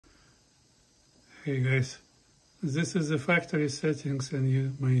Hey guys, this is the factory settings, and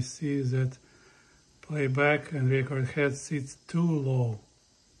you may see that playback and record head sits too low.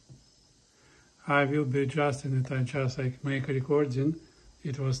 I will be adjusting it. I just make a recording.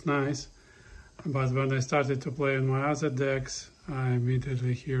 It was nice, but when I started to play on my other decks, I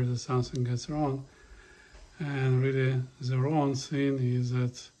immediately hear that something gets wrong. And really the wrong thing is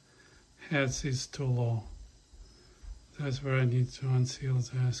that head sits too low. That's where I need to unseal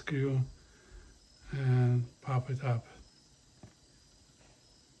the screw and pop it up.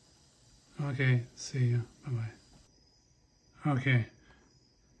 Okay, see you. Bye-bye. Okay.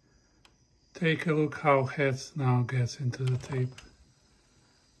 Take a look how heads now gets into the tape.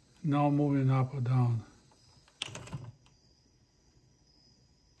 No moving up or down.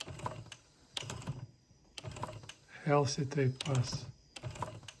 Healthy tape pass.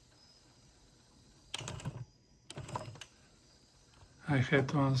 I had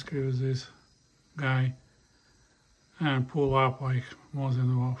to unscrew this guy and pull up like more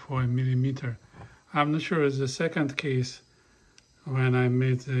than 4 millimeter. I'm not sure it's the second case when I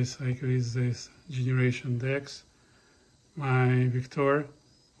made this, with this generation decks. My Victor,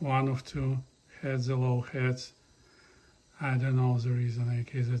 one of two, had the low heads. I don't know the reason,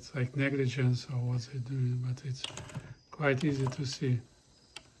 is it like negligence or what's it doing, but it's quite easy to see.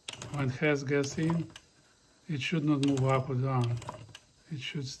 When heads gets in, it should not move up or down. It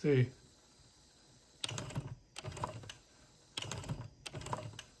should stay.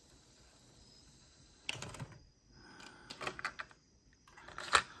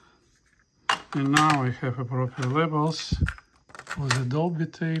 And now I have proper labels for the Dolby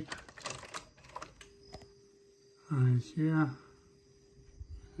tape. Right here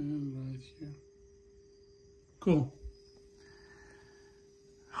and right here. Cool.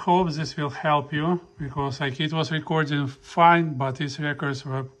 Hope this will help you, because it was recording fine, but these records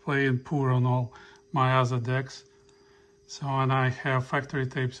were playing poor on all my other decks. So when I have factory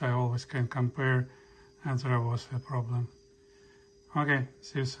tapes, I always can compare, and there was a problem. Okay,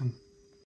 see you soon.